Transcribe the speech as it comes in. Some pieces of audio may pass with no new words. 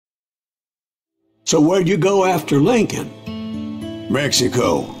So where'd you go after Lincoln?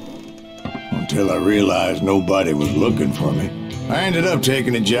 Mexico. Until I realized nobody was looking for me. I ended up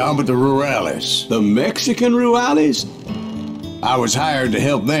taking a job at the Rurales. The Mexican Rurales? I was hired to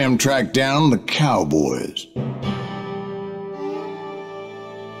help them track down the cowboys.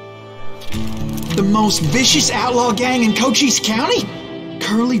 The most vicious outlaw gang in Cochise County?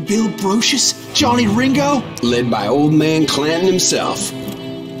 Curly Bill Brocious? Johnny Ringo? Led by old man Clanton himself.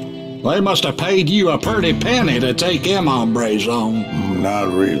 They must have paid you a pretty penny to take them hombres on.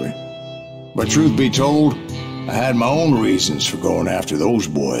 Not really. But truth be told, I had my own reasons for going after those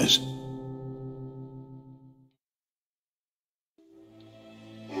boys.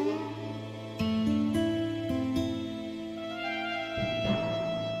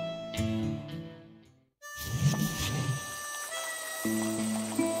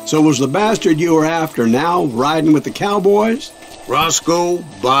 So was the bastard you were after now riding with the cowboys? Roscoe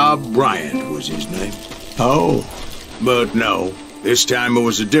Bob Bryant was his name. Oh. But no, this time it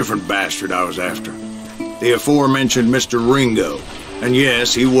was a different bastard I was after. The aforementioned Mr. Ringo. And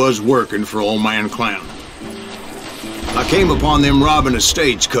yes, he was working for old man Clanton. I came upon them robbing a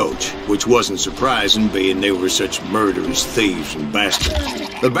stagecoach, which wasn't surprising, being they were such murderous thieves and bastards.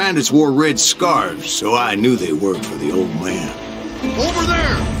 The bandits wore red scarves, so I knew they worked for the old man. Over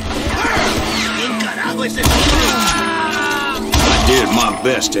there! I did my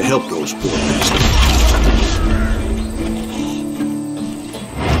best to help those poor bastards.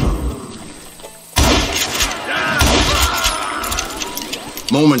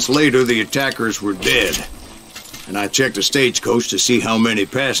 Moments later, the attackers were dead, and I checked the stagecoach to see how many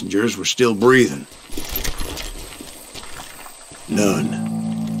passengers were still breathing. None.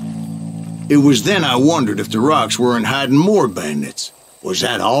 It was then I wondered if the rocks weren't hiding more bandits. Was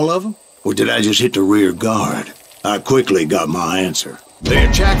that all of them? Or did I just hit the rear guard? I quickly got my answer. They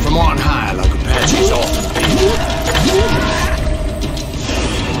attacked from on high like Apaches often do. They would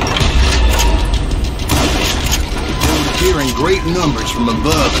appear in great numbers from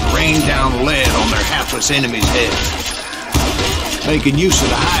above and rain down lead on their hapless enemies' heads, making use of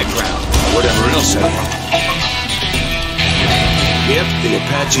the high ground, whatever else they had. Yep, the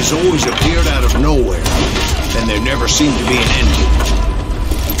Apaches always appeared out of nowhere, and there never seemed to be an end to it.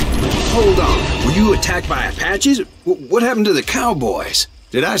 Hold on. Were you attacked by Apaches? What happened to the cowboys?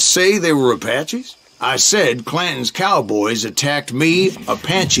 Did I say they were Apaches? I said Clanton's cowboys attacked me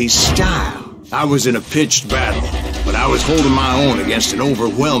Apache style. I was in a pitched battle, but I was holding my own against an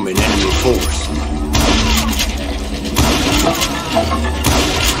overwhelming enemy force.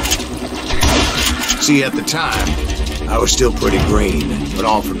 See, at the time, I was still pretty green, but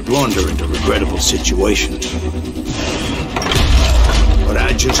often blunder into regrettable situations. But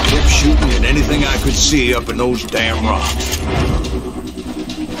I just kept shooting at anything I could see up in those damn rocks.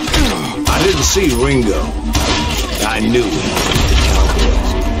 I didn't see Ringo. I knew he was with the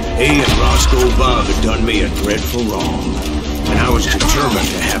cowboys. He and Roscoe Bob had done me a dreadful wrong, and I was determined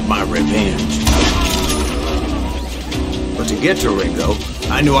to have my revenge. But to get to Ringo,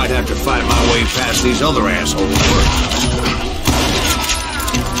 I knew I'd have to fight my way past these other assholes first.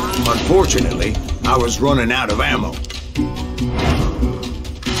 Unfortunately, I was running out of ammo.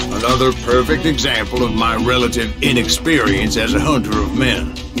 Another perfect example of my relative inexperience as a hunter of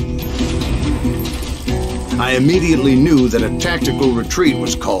men. I immediately knew that a tactical retreat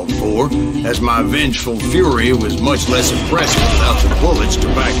was called for, as my vengeful fury was much less impressive without the bullets to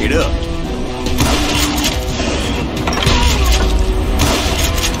back it up.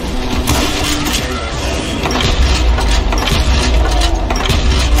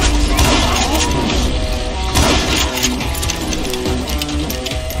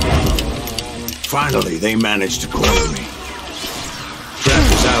 Finally, they managed to corner me.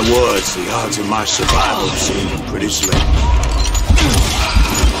 Trapped as I was, the odds of my survival seemed pretty slim.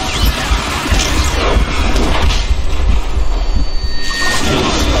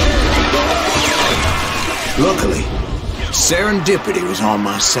 Luckily, serendipity was on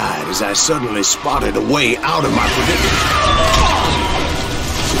my side as I suddenly spotted a way out of my predicament.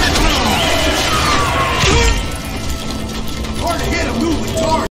 Hard to hit a moving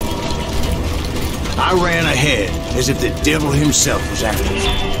target. I ran ahead, as if the devil himself was after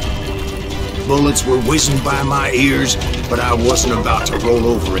me. Bullets were whizzing by my ears, but I wasn't about to roll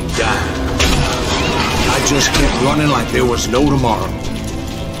over and die. I just kept running like there was no tomorrow.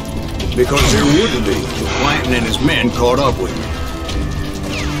 Because there wouldn't be if Clanton and his men caught up with me.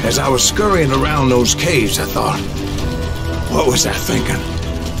 As I was scurrying around those caves, I thought, what was I thinking?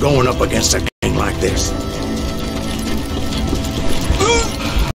 Going up against a gang like this?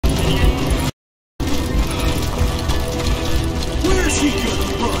 Where's he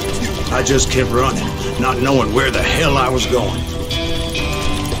gonna run to? I just kept running, not knowing where the hell I was going.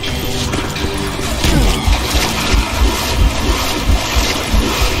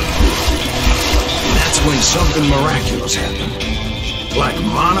 And that's when something miraculous happened. Like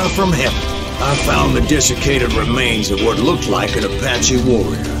manna from heaven, I found the desiccated remains of what looked like an Apache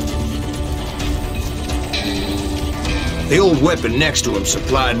warrior. The old weapon next to him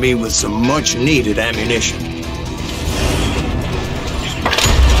supplied me with some much-needed ammunition.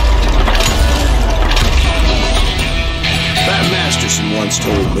 Pat Masterson once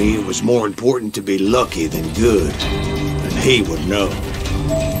told me it was more important to be lucky than good, and he would know.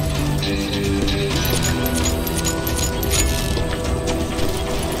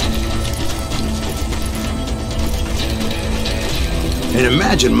 And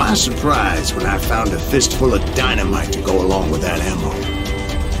imagine my surprise when I found a fistful of dynamite to go along with that ammo.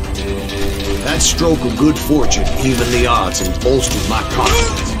 That stroke of good fortune evened the odds and bolstered my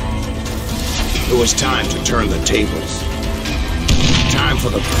confidence. It was time to turn the tables. Time for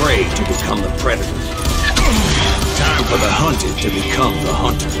the prey to become the predator. Time for the hunted to become the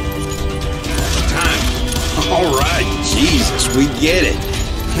hunter. Time. All right, Jesus, we get it.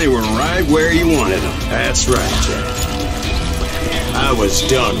 They were right where you wanted them. That's right, Jack. I was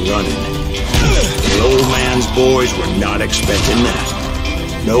done running. The old man's boys were not expecting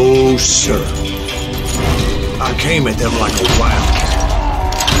that. No, sir. I came at them like a wildcat.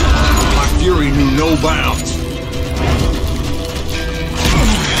 My fury knew no bounds.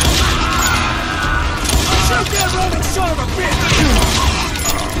 Shoot that running son of a bitch!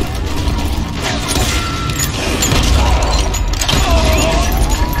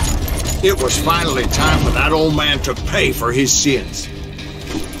 It was finally time for that old man to pay for his sins.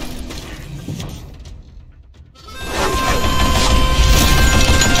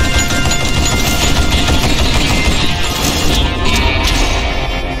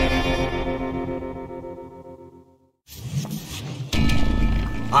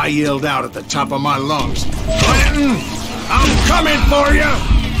 I yelled out at the top of my lungs, "Clanton, I'm coming for you!"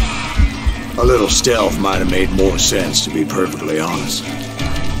 A little stealth might have made more sense, to be perfectly honest.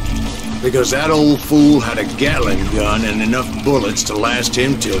 Because that old fool had a Gatling gun and enough bullets to last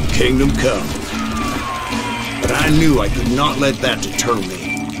him till kingdom come. But I knew I could not let that deter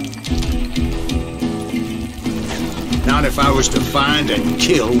me. Not if I was to find and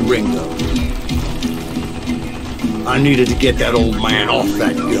kill Ringo. I needed to get that old man off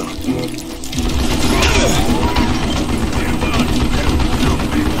that gun.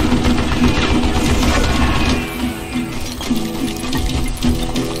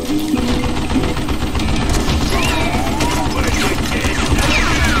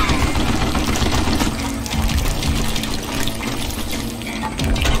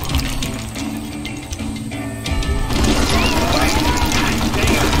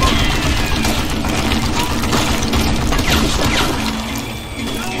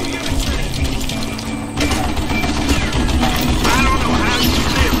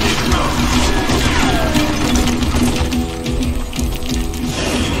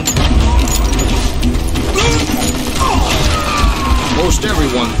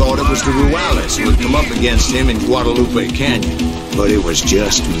 Everyone thought it was the Juarez who had come up against him in Guadalupe Canyon, but it was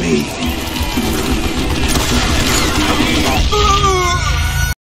just me.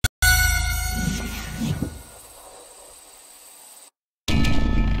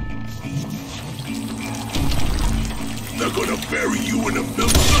 They're gonna bury you in a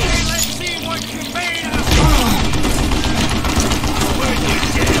milk. Hey, let's see what you made of. Where'd you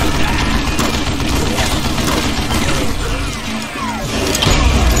get that?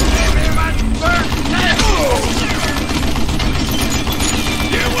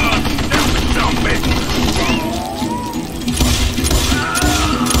 Yeah, well,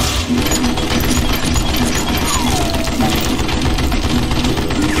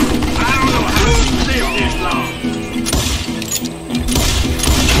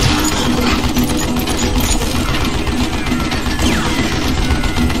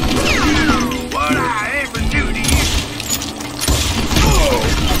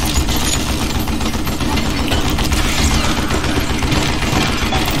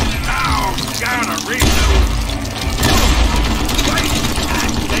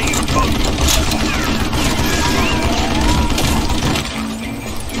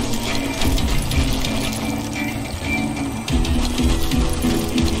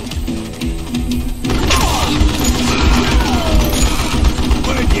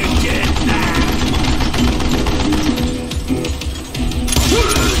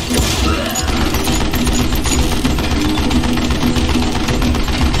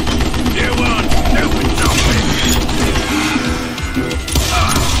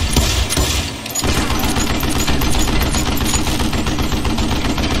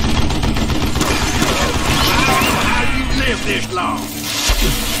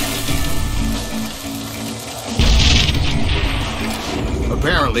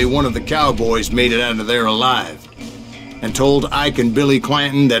 Apparently, one of the cowboys made it out of there alive and told Ike and Billy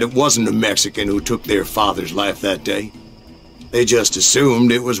Clanton that it wasn't a Mexican who took their father's life that day. They just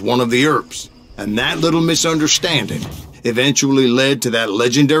assumed it was one of the Earps, and that little misunderstanding eventually led to that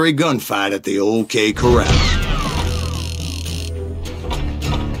legendary gunfight at the OK Corral.